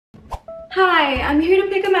Hi, I'm here to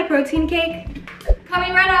pick up my protein cake.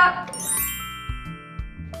 Coming right up.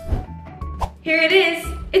 Here it is.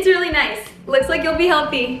 It's really nice. Looks like you'll be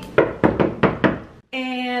healthy.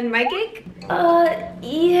 And my cake?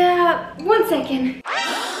 Yeah, 1 second.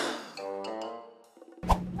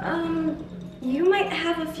 You might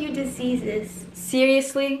have a few diseases.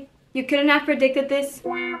 Seriously? You couldn't have predicted this?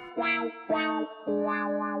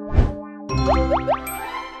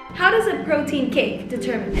 How does a protein cake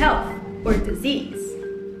determine health or disease?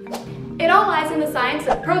 It all lies in the science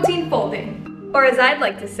of protein folding, or as I'd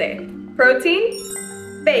like to say, protein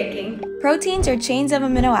baking. Proteins are chains of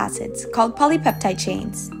amino acids, called polypeptide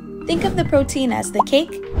chains. Think of the protein as the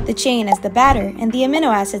cake, the chain as the batter, and the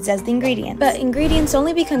amino acids as the ingredients. But ingredients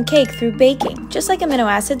only become cake through baking, just like amino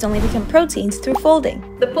acids only become proteins through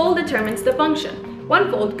folding. The fold determines the function.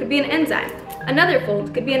 One fold could be an enzyme, another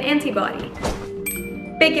fold could be an antibody.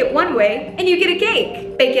 Bake it one way, and you get a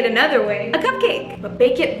cake. Bake it another way, a cupcake. But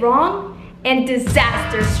bake it wrong, and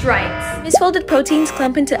disaster strikes. Misfolded proteins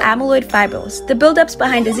clump into amyloid fibrils, the buildups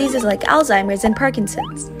behind diseases like Alzheimer's and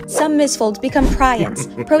Parkinson's. Some misfolds become prions,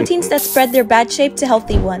 proteins that spread their bad shape to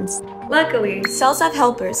healthy ones. Luckily, Cells have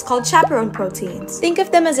helpers called chaperone proteins. Think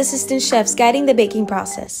of them as assistant chefs guiding the baking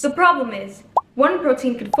process. the problem is, one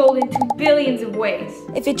protein could fold into billions of ways.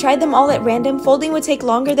 If it tried them all at random, folding would take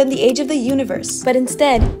longer than the age of the universe. But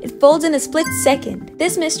instead, it folds in a split second.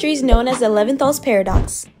 This mystery is known as the Levinthal's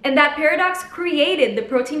paradox. And that paradox created the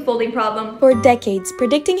protein folding problem. For decades,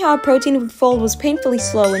 predicting how a protein would fold was painfully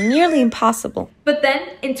slow and nearly impossible. But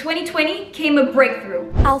then, in 2020, came a breakthrough.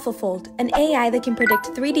 AlphaFold, an AI that can predict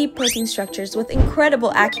 3D protein structures with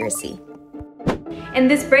incredible accuracy. And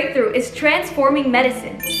this breakthrough is transforming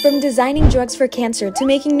medicine. From designing drugs for cancer to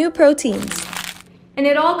making new proteins. And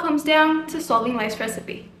it all comes down to solving life's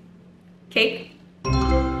recipe. Cake.